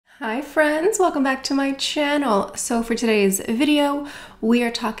Hi friends, welcome back to my channel. So for today's video, we are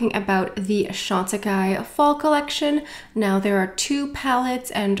talking about the Chantecaille Fall Collection. Now there are 2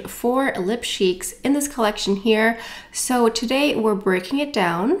 palettes and 4 lip cheeks in this collection here. So today we're breaking it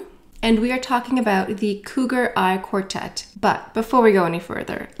down and we are talking about the Cougar Eye Quartet. But before we go any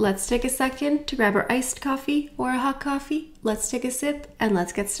further, let's take a second to grab our iced coffee or a hot coffee. Let's take a sip and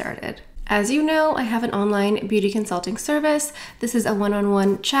let's get started. As you know, I have an online beauty consulting service. This is a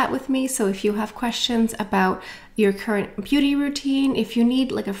one-on-one chat with me, so if you have questions about your current beauty routine, if you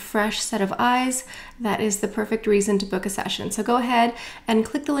need like a fresh set of eyes, that is the perfect reason to book a session. So go ahead and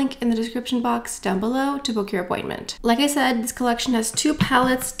click the link in the description box down below to book your appointment. Like I said, this collection has 2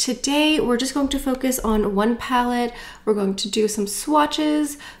 palettes. Today, we're just going to focus on 1 palette. We're going to do some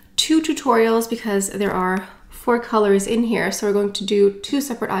swatches, 2 tutorials because there are 4 colors in here, so we're going to do 2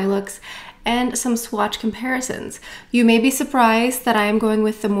 separate eye looks and some swatch comparisons. You may be surprised that I am going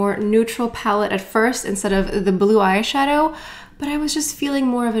with the more neutral palette at first instead of the blue eyeshadow, but I was just feeling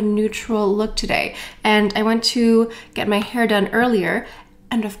more of a neutral look today. And I went to get my hair done earlier,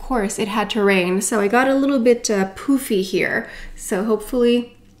 and of course it had to rain, so I got a little bit poofy here, so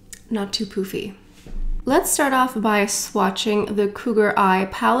hopefully not too poofy. Let's start off by swatching the Cougar Eye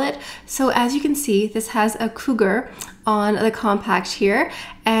palette. So as you can see, this has a cougar on the compact here,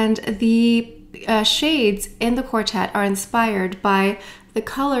 and the shades in the Quartet are inspired by the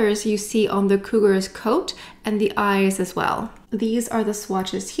colors you see on the cougar's coat and the eyes as well. These are the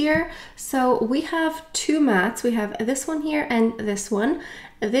swatches here. So we have 2 mattes. We have this one here and this one.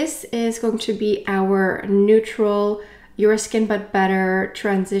 This is going to be our neutral Your Skin But Better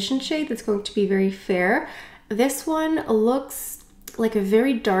transition shade that's going to be very fair. This one looks like a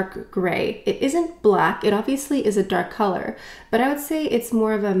very dark gray. It isn't black, it obviously is a dark color, but I would say it's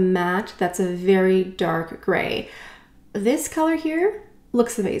more of a matte that's a very dark gray. This color here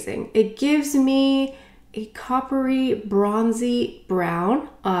looks amazing. It gives me a coppery, bronzy brown.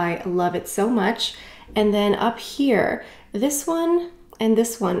 I love it so much. And then up here, this one and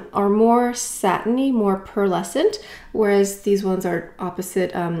this one are more satiny, more pearlescent, whereas these ones are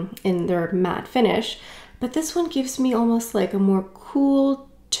opposite in their matte finish. But this one gives me almost like a more cool,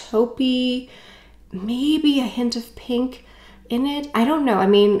 taupey, maybe a hint of pink in it. I don't know. I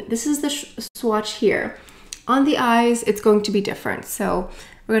mean, this is the swatch here. On the eyes, it's going to be different. So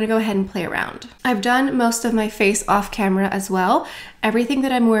we're gonna go ahead and play around. I've done most of my face off camera as well. Everything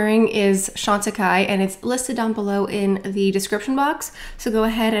that I'm wearing is Chantecaille and it's listed down below in the description box. So go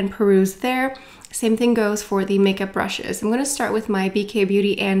ahead and peruse there. Same thing goes for the makeup brushes. I'm gonna start with my BK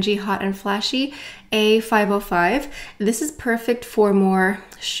Beauty Angie Hot and Flashy A505. This is perfect for more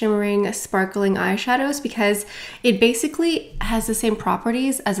shimmering, sparkling eyeshadows because it basically has the same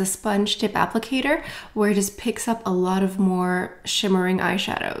properties as a sponge tip applicator where it just picks up a lot of more shimmering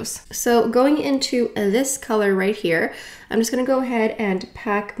eyeshadows. So going into this color right here, I'm just gonna go ahead and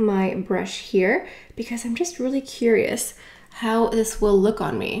pack my brush here because I'm just really curious how this will look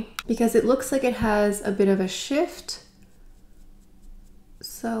on me because it looks like it has a bit of a shift.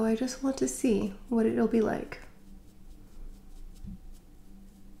 So I just want to see what it'll be like.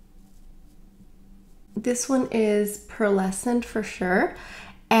 This one is pearlescent for sure,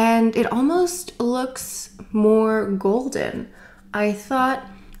 and it almost looks more golden. I thought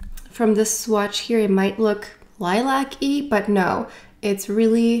from this swatch here it might look lilac-y, but no, it's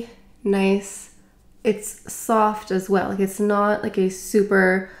really nice. It's soft as well. Like it's not like a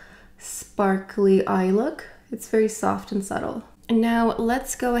super sparkly eye look. It's very soft and subtle. And now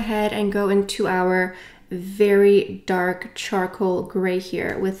let's go ahead and go into our very dark charcoal gray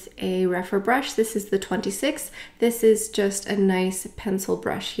here with a Rephr brush. This is the 26. This is just a nice pencil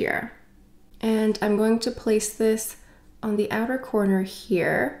brush here. And I'm going to place this on the outer corner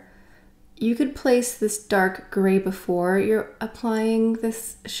here. You could place this dark gray before you're applying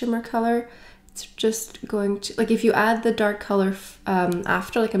this shimmer color. It's just going to, like if you add the dark color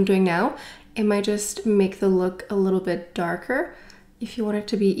after, like I'm doing now, it might just make the look a little bit darker. If you want it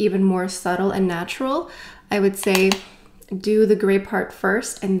to be even more subtle and natural, I would say do the gray part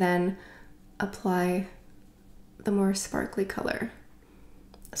first and then apply the more sparkly color.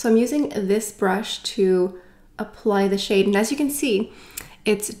 So I'm using this brush to apply the shade, and as you can see,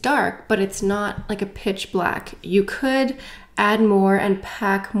 it's dark, but it's not like a pitch black. You could add more and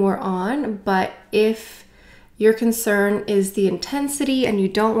pack more on, but if your concern is the intensity and you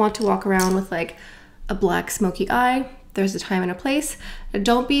don't want to walk around with like a black smoky eye, there's a time and a place.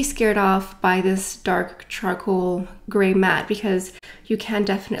 Don't be scared off by this dark charcoal gray matte because you can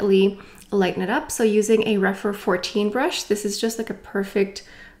definitely lighten it up. So using a Rephr 14 brush, this is just like a perfect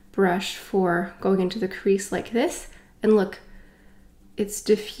brush for going into the crease like this. And look, It's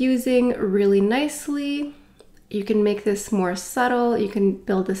diffusing really nicely. You can make this more subtle. You can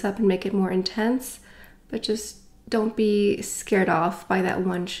build this up and make it more intense, but just don't be scared off by that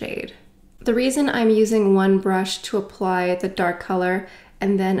one shade. The reason I'm using one brush to apply the dark color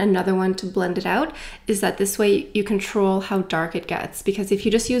and then another one to blend it out is that this way you control how dark it gets, because if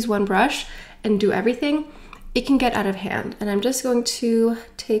you just use one brush and do everything, it can get out of hand. And I'm just going to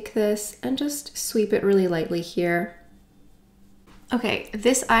take this and just sweep it really lightly here. Okay,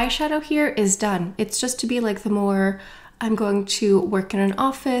 this eyeshadow here is done. It's just to be like the more I'm going to work in an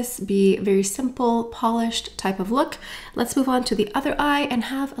office, be very simple, polished type of look. Let's move on to the other eye and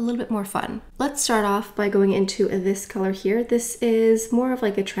have a little bit more fun. Let's start off by going into this color here. This is more of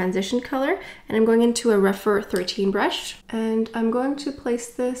like a transition color, and I'm going into a Rephr 13 brush. And I'm going to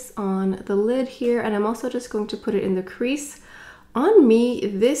place this on the lid here, and I'm also just going to put it in the crease. On me,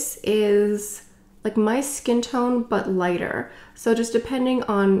 this is like my skin tone, but lighter. So just depending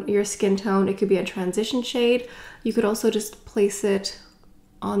on your skin tone, it could be a transition shade. You could also just place it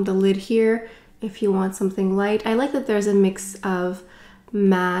on the lid here if you want something light. I like that there's a mix of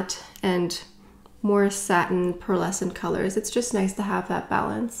matte and more satin pearlescent colors. It's just nice to have that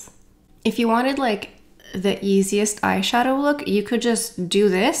balance. If you wanted like the easiest eyeshadow look, you could just do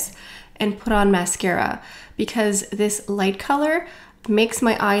this and put on mascara, because this light color makes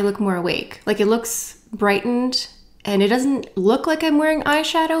my eye look more awake. Like, it looks brightened and it doesn't look like I'm wearing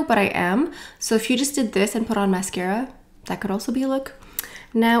eyeshadow, but I am. So if you just did this and put on mascara, that could also be a look.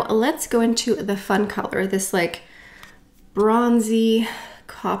 Now let's go into the fun color, this like bronzy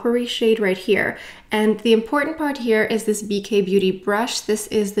coppery shade right here. And the important part here is this BK Beauty brush. This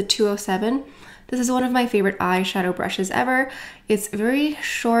is the 207. This is one of my favorite eyeshadow brushes ever. It's very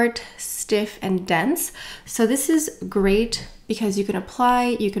short, stiff, and dense. So this is great because you can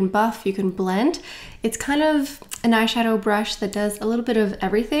apply, you can buff, you can blend. It's kind of an eyeshadow brush that does a little bit of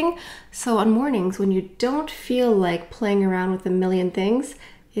everything. So on mornings when you don't feel like playing around with a million things,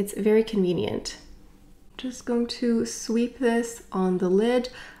 it's very convenient. Just going to sweep this on the lid.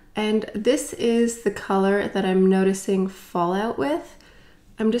 And this is the color that I'm noticing fallout with.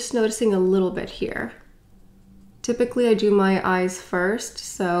 I'm just noticing a little bit here. Typically I do my eyes first,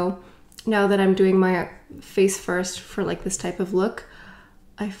 so now that I'm doing my face first for like this type of look,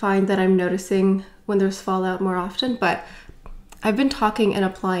 I find that I'm noticing when there's fallout more often, but I've been talking and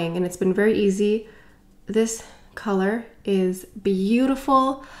applying and it's been very easy. This color is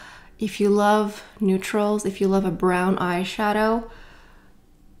beautiful. If you love neutrals, if you love a brown eyeshadow,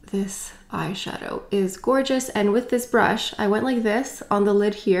 this eyeshadow is gorgeous. And with this brush, I went like this on the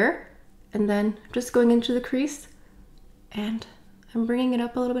lid here, and then just going into the crease, and I'm bringing it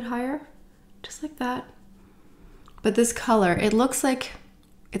up a little bit higher, just like that. But this color, it looks like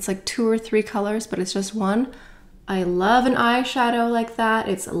it's like 2 or 3 colors, but it's just one. I love an eyeshadow like that.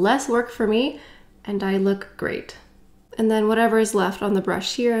 It's less work for me, and I look great. And then whatever is left on the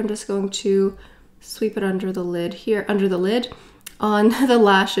brush here, I'm just going to sweep it under the lid here, under the lid, on the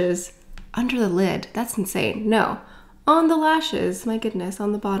lashes. Under the lid, that's insane. No, on the lashes, my goodness,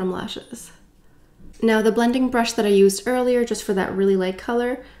 on the bottom lashes. Now the blending brush that I used earlier, just for that really light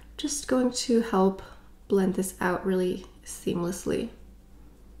color, just going to help blend this out really seamlessly.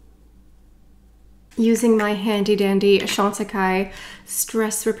 Using my handy dandy Chantecaille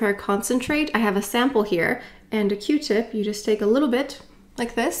Stress Repair Concentrate, I have a sample here and a Q-tip. You just take a little bit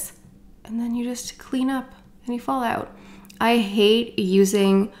like this, and then you just clean up any fallout. I hate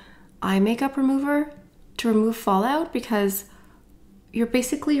using eye makeup remover to remove fallout because you're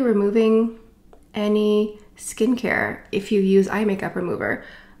basically removing any skincare if you use eye makeup remover.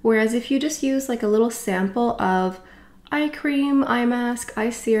 Whereas if you just use like a little sample of eye cream, eye mask,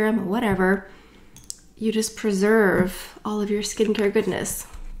 eye serum, whatever, you just preserve all of your skincare goodness.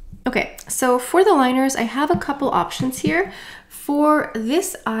 Okay, so for the liners, I have a couple options here. For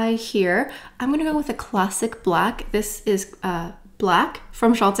this eye here, I'm gonna go with a classic black. This is black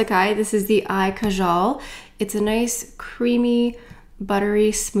from Chantecaille. This is the Eye Kajal. It's a nice, creamy,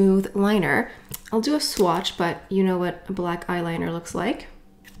 buttery, smooth liner. I'll do a swatch, but you know what a black eyeliner looks like.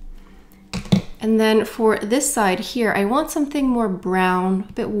 And then for this side here, I want something more brown,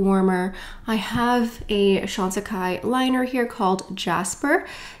 a bit warmer. I have a Chantecaille liner here called Jasper.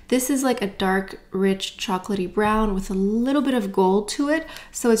 This is like a dark, rich, chocolatey brown with a little bit of gold to it.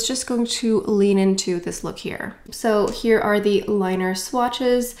 So it's just going to lean into this look here. So here are the liner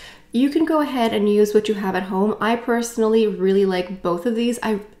swatches. You can go ahead and use what you have at home. I personally really like both of these.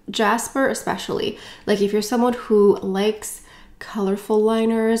 Jasper especially. Like if you're someone who likes colorful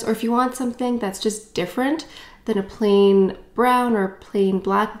liners, or if you want something that's just different than a plain brown or plain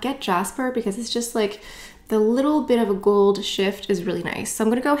black, get Jasper because it's just like, the little bit of a gold shift is really nice. So I'm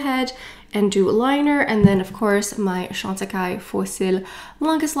gonna go ahead and do liner, and then of course my Chantecaille Fossil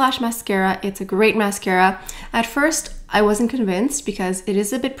Longest Lash Mascara. It's a great mascara. At first I wasn't convinced because it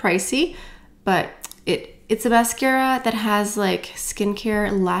is a bit pricey, but it's a mascara that has like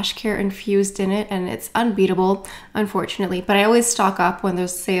skincare, lash care infused in it, and it's unbeatable, unfortunately. But I always stock up when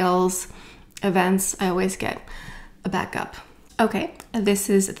there's sales, events, I always get a backup. Okay, this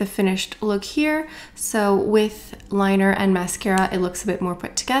is the finished look here. So with liner and mascara, it looks a bit more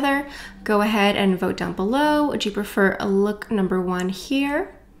put together. Go ahead and vote down below. Would you prefer a look number 1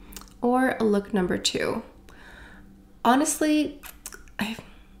 here or a look number 2? Honestly, I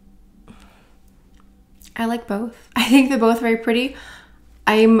like both. I think they're both very pretty.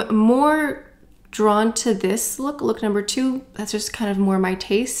 I'm more drawn to this look number 2. That's just kind of more my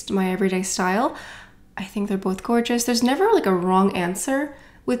taste, my everyday style. I think they're both gorgeous. There's never like a wrong answer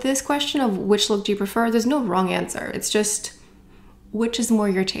with this question of which look do you prefer. There's no wrong answer. It's just which is more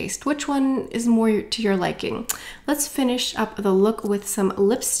your taste, which one is more to your liking. Let's finish up the look with some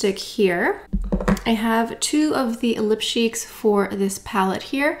lipstick here. I have 2 of the lip cheeks for this palette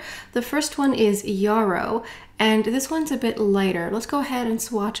here. The first one is Yarrow, and this one's a bit lighter. Let's go ahead and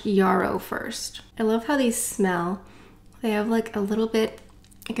swatch Yarrow first. I love how these smell. They have like a little bit,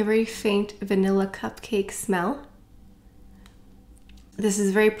 like a very faint vanilla cupcake smell. This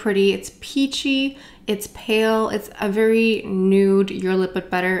is very pretty. It's peachy, it's pale, it's a very nude Your Lip But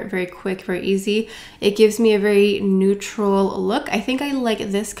Better, very quick, very easy. It gives me a very neutral look. I think I like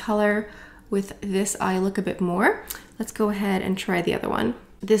this color with this eye look a bit more. Let's go ahead and try the other one.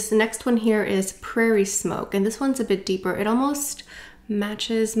 This next one here is Prairie Smoke, and this one's a bit deeper. It almost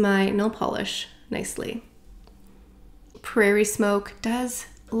matches my nail polish nicely. Prairie Smoke does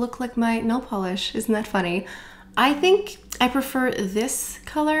look like my nail polish. Isn't that funny? I think I prefer this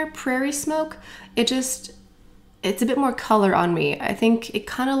color, Prairie Smoke. It's a bit more color on me. I think it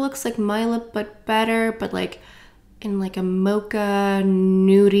kind of looks like My Lip But Better, but like in like a mocha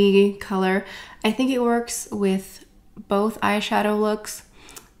nudie color. I think it works with both eyeshadow looks.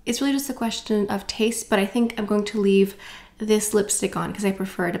 It's really just a question of taste, but I think I'm going to leave this lipstick on because I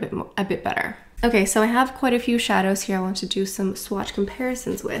prefer it a bit better. Okay, so I have quite a few shadows here I want to do some swatch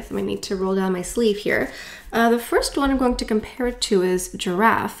comparisons with. I need to roll down my sleeve here. The first one I'm going to compare it to is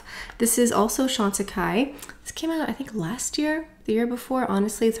Giraffe. This is also Chantecaille. This came out, I think, last year, the year before.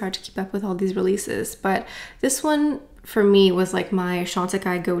 Honestly, it's hard to keep up with all these releases, but this one for me was like my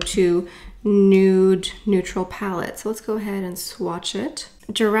Chantecaille go-to nude neutral palette. So let's go ahead and swatch it.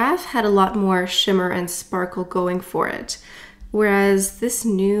 Giraffe had a lot more shimmer and sparkle going for it, whereas this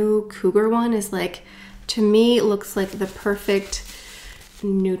new Cougar one is like, to me, it looks like the perfect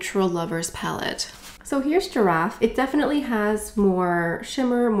neutral lovers palette. So here's Giraffe. It definitely has more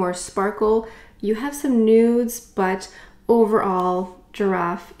shimmer, more sparkle. You have some nudes, but overall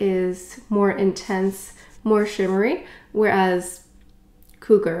Giraffe is more intense, more shimmery, whereas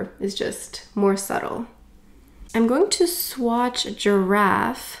Cougar is just more subtle. I'm going to swatch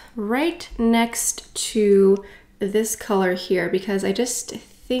Giraffe right next to this color here because I just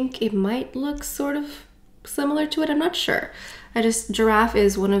think it might look sort of similar to it. I'm not sure. Giraffe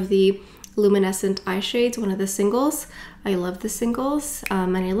is one of the luminescent eye shades, one of the singles. I love the singles,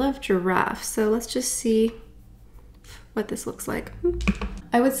 and I love Giraffe. So let's just see what this looks like.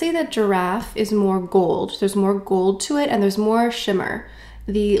 I would say that Giraffe is more gold. There's more gold to it and there's more shimmer.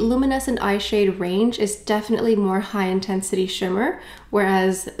 The luminescent eye shade range is definitely more high intensity shimmer,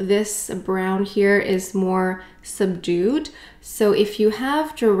 whereas this brown here is more subdued. So if you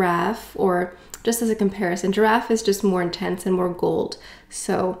have Giraffe, or just as a comparison, Giraffe is just more intense and more gold.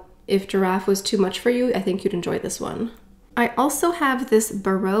 So if Giraffe was too much for you, I think you'd enjoy this one. I also have this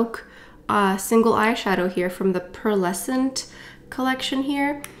Baroque single eyeshadow here from the Pearlescent collection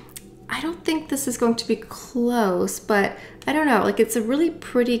here. I don't think this is going to be close, but I don't know, like it's a really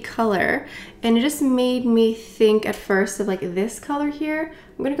pretty color and it just made me think at first of like this color here.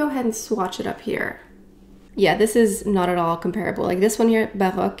 I'm gonna go ahead and swatch it up here. Yeah, this is not at all comparable. Like this one here,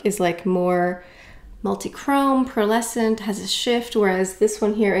 Baroque, is like more multi-chrome, pearlescent, has a shift, whereas this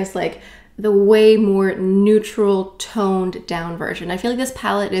one here is like the way more neutral, toned down version. I feel like this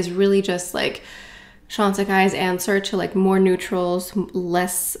palette is really just like Chantecaille's answer to like more neutrals,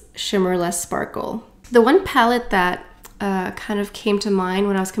 less shimmer, less sparkle. The one palette that kind of came to mind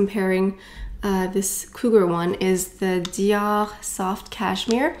when I was comparing this Cougar one is the Dior Soft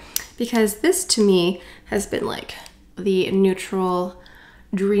Cashmere, because this to me has been like the neutral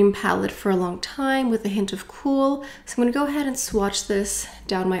dream palette for a long time with a hint of cool. So I'm gonna go ahead and swatch this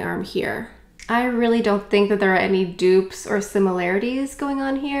down my arm here. I really don't think that there are any dupes or similarities going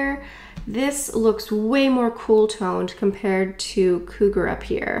on here. This looks way more cool toned compared to Cougar up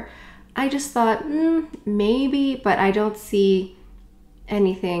here. I just thought, maybe, but I don't see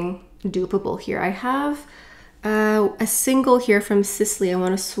anything dupable here. I have a single here from Sisley I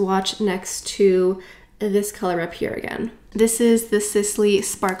want to swatch next to this color up here again. This is the Sisley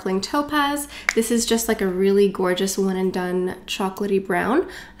Sparkling Topaz. This is just like a really gorgeous one and done chocolatey brown.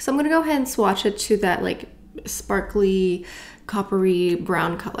 So I'm gonna go ahead and swatch it to that like sparkly, coppery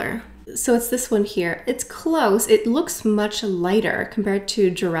brown color. So it's this one here. It's close. It looks much lighter compared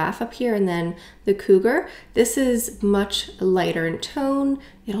to Giraffe up here and then the Cougar. This is much lighter in tone.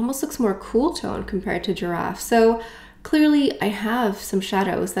 It almost looks more cool tone compared to Giraffe. So clearly I have some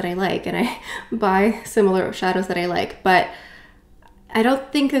shadows that I like and I buy similar shadows that I like, but I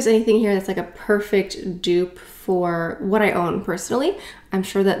don't think there's anything here that's like a perfect dupe for what I own personally. I'm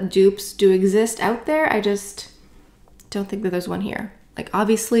sure that dupes do exist out there. I just don't think that there's one here. Like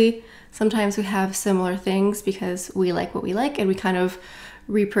obviously, sometimes we have similar things because we like what we like and we kind of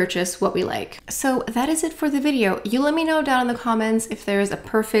repurchase what we like. So that is it for the video. You let me know down in the comments if there's a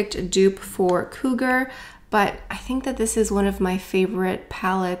perfect dupe for Cougar, but I think that this is one of my favorite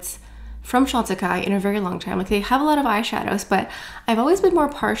palettes from Chantecaille in a very long time. Like they have a lot of eyeshadows, but I've always been more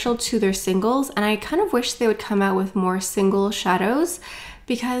partial to their singles and I kind of wish they would come out with more single shadows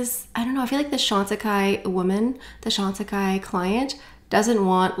because I don't know, I feel like the Chantecaille woman, the Chantecaille client doesn't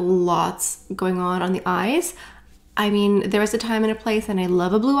want lots going on the eyes. I mean, there was a time and a place and I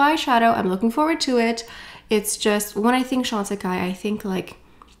love a blue eyeshadow. I'm looking forward to it. It's just when I think Chantecaille, I think like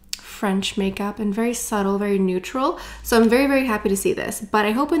French makeup and very subtle, very neutral. So I'm very, very happy to see this. But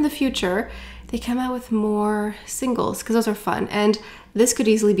I hope in the future they come out with more singles because those are fun. And this could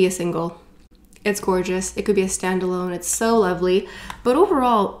easily be a single. It's gorgeous. It could be a standalone. It's so lovely. But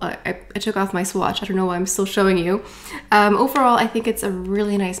overall, I took off my swatch. I don't know why I'm still showing you. Overall, I think it's a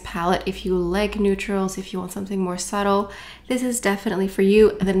really nice palette. If you like neutrals, if you want something more subtle, this is definitely for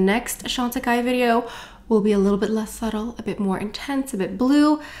you. The next Chantecaille video will be a little bit less subtle, a bit more intense, a bit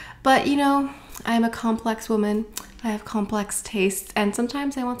blue. But you know, I'm a complex woman. I have complex tastes, and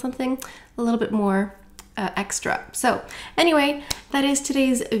sometimes I want something a little bit more extra. So anyway, that is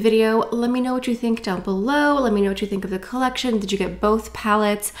today's video. Let me know what you think down below. Let me know what you think of the collection. Did you get both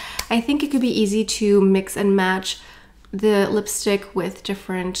palettes? I think it could be easy to mix and match the lipstick with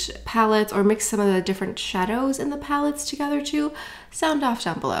different palettes or mix some of the different shadows in the palettes together too. Sound off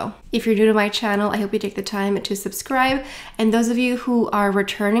down below. If you're new to my channel, I hope you take the time to subscribe. And those of you who are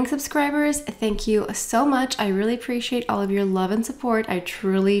returning subscribers, thank you so much. I really appreciate all of your love and support. I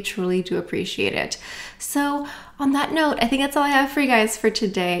truly, truly do appreciate it. So on that note, I think that's all I have for you guys for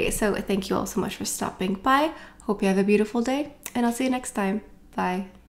today. So thank you all so much for stopping by. Hope you have a beautiful day and I'll see you next time. Bye.